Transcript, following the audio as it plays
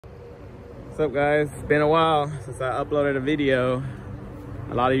What's up, guys? It's been a while since I uploaded a video.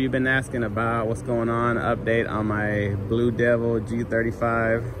 A lot of you have been asking about what's going on, update on my Blue Devil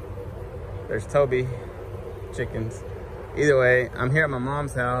G35. There's Toby, chickens. Either way, I'm here at my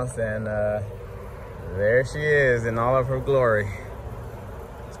mom's house and there she is in all of her glory.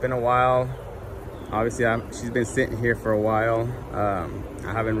 It's been a while. Obviously, she's been sitting here for a while.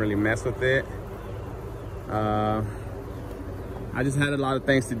 I haven't really messed with it. I just had a lot of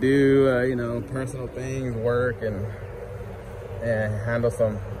things to do, you know, personal things, work, and handle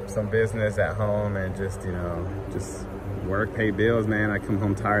some business at home, and just, you know, just work, pay bills, man. I come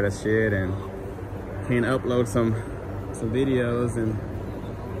home tired of shit and can't upload some videos, and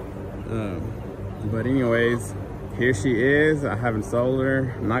but anyways, here she is. I haven't sold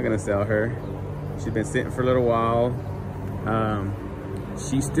her. I'm not gonna sell her. She's been sitting for a little while.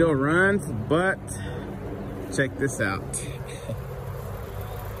 She still runs, but check this out.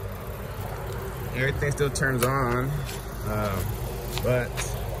 Everything still turns on, but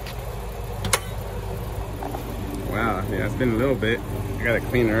wow, yeah, it's been a little bit. I gotta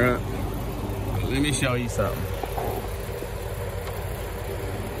clean her up. Let me show you something.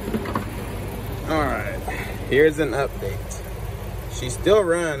 All right, here's an update. She still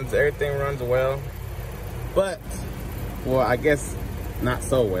runs, everything runs well, but, well, I guess not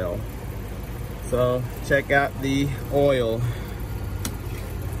so well. So check out the oil.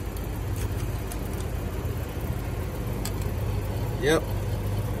 Yep,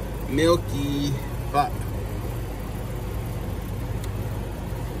 milky fuck.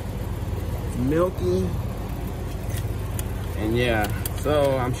 It's milky, and yeah,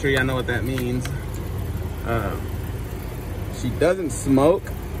 so I'm sure y'all know what that means. She doesn't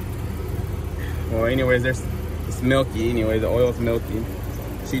smoke. Well, anyways, it's milky. Anyway, the oil's milky.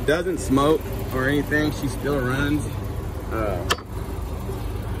 She doesn't smoke or anything. She still runs.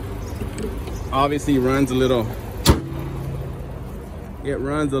 Obviously, runs a little. It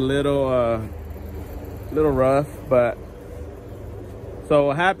runs a little rough, but so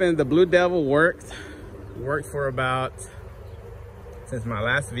what happened, the Blue Devil worked for about, since my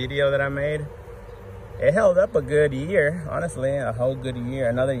last video that I made, it held up a good year, honestly, a whole good year,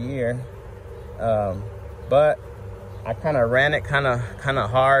 another year. But I kind of ran it kind of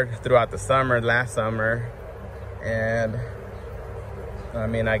hard throughout the summer, last summer, and I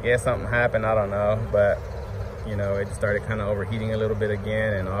mean, I guess something happened, I don't know, but you know, it just started kind of overheating a little bit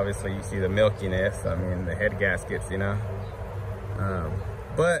again, and obviously you see the milkiness, I mean, the head gaskets, you know.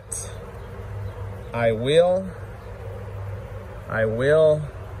 But I will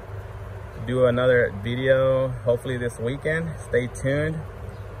do another video, hopefully this weekend. Stay tuned.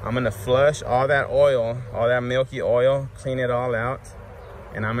 I'm gonna flush all that oil, all that milky oil, clean it all out,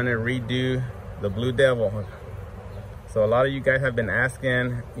 and I'm gonna redo the Blue Devil. So a lot of you guys have been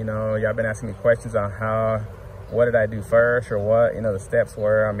asking, you know, y'all been asking me questions on what did I do first, or what, you know, the steps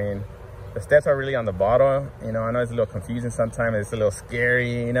were. I mean, the steps are really on the bottle. You know, I know it's a little confusing sometimes. It's a little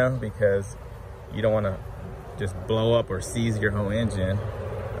scary, you know, because you don't want to just blow up or seize your whole engine.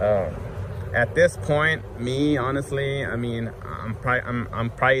 At this point, me, honestly, I mean, I'm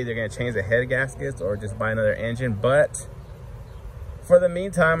probably either gonna change the head gaskets or just buy another engine. But for the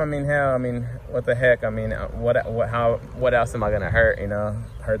meantime, I mean, hell, I mean, what the heck? I mean, what else am I gonna hurt? You know,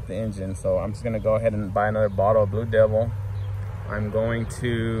 hurt the engine. So I'm just gonna go ahead and buy another bottle of Blue Devil. I'm going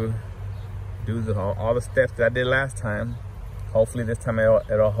to do all the steps that I did last time. Hopefully this time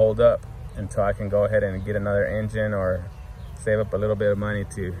it'll hold up until I can go ahead and get another engine or save up a little bit of money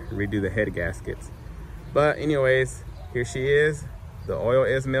to redo the head gaskets. But anyways, here she is. The oil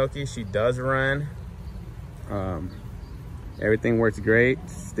is milky. She does run. Everything works great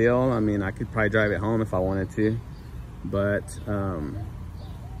still. I mean, I could probably drive it home if I wanted to, but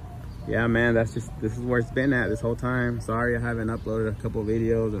yeah, man, this is where it's been at this whole time. Sorry I haven't uploaded a couple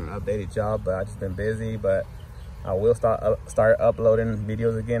videos or updated y'all, but I've just been busy. But I will start uploading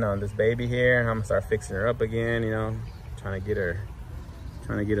videos again on this baby here. I'm gonna start fixing her up again, you know, trying to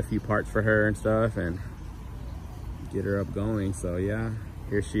get a few parts for her and stuff and get her up going. So yeah,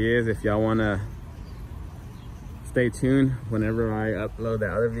 here she is. If y'all wanna stay tuned, whenever I upload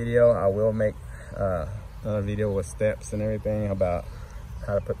that other video, I will make another video with steps and everything about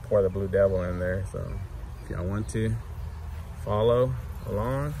how to pour the Blue Devil in there. So if y'all want to follow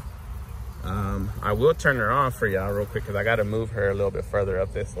along, I will turn her on for y'all real quick because I got to move her a little bit further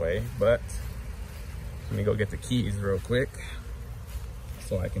up this way. But let me go get the keys real quick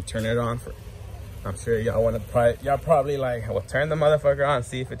so I can turn it on. I'm sure y'all want to y'all probably like, well, turn the motherfucker on,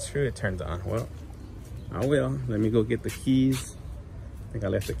 see if it's true it turns on. Well, I will. Let me go get the keys. I think I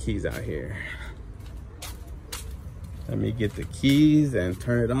left the keys out here. Let me get the keys and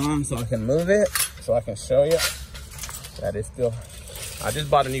turn it on so I can move it, so I can show you that it's still. I just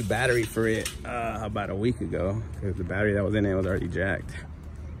bought a new battery for it about a week ago because the battery that was in it was already jacked.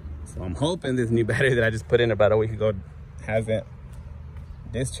 So I'm hoping this new battery that I just put in about a week ago hasn't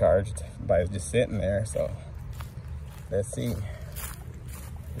discharged by just sitting there. So let's see.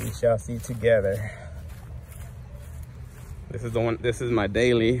 We shall see together. This is the one. This is my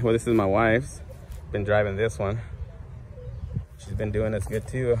daily. Well, this is my wife's. Been driving this one. She's been doing this good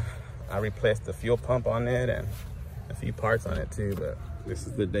too. I replaced the fuel pump on it and a few parts on it too, but this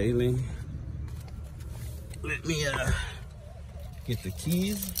is the daily. Let me get the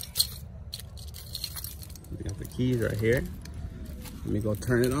keys. We got the keys right here. Let me go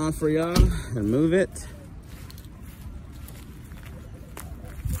turn it on for y'all and move it.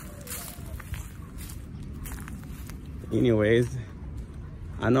 Anyways,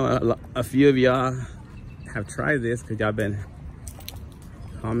 I know a few of y'all have tried this because y'all been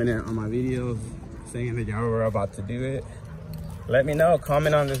commenting on my videos saying that y'all were about to do it. Let me know,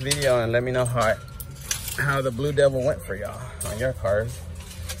 comment on this video and let me know how the Blue Devil went for y'all on your cars.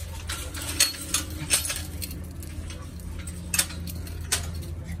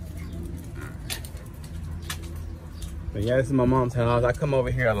 But yeah, this is my mom's house. I come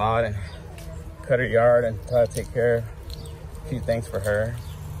over here a lot and cut her yard and try to take care of a few things for her.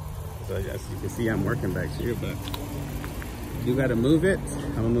 So as you can see, I'm working back here, but you gotta move it.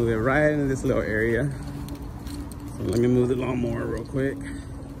 I'm gonna move it right into this little area. So let me move the lawnmower real quick.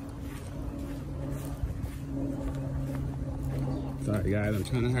 Sorry guys, I'm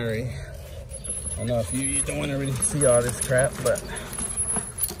trying to hurry. I know if you don't want to really see all this crap, but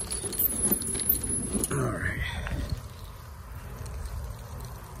all right.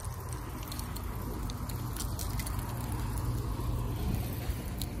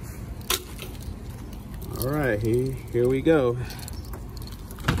 All right, here we go.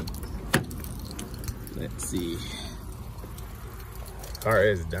 Let's see. Car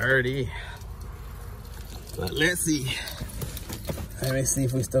is dirty, but let's see. Let me see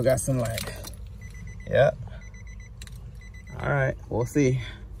if we still got some light. Yep. All right, we'll see.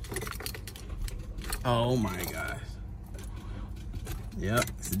 Oh my gosh. Yep,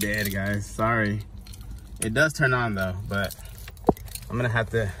 it's dead, guys. Sorry. It does turn on though, but I'm gonna have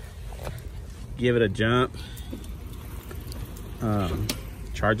to give it a jump.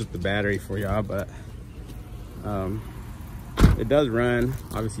 Charge up the battery for y'all, but it does run.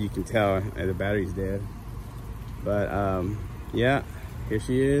 Obviously you can tell the battery's dead, but yeah, here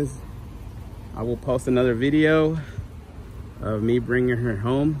she is. I will post another video of me bringing her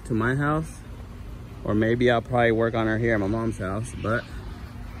home to my house, or maybe I'll probably work on her here at my mom's house. But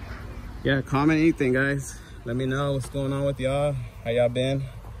yeah, comment anything, guys. Let me know what's going on with y'all, how y'all been.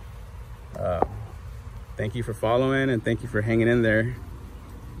 Thank you for following and thank you for hanging in there.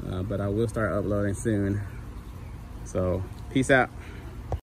 But I will start uploading soon. So peace out.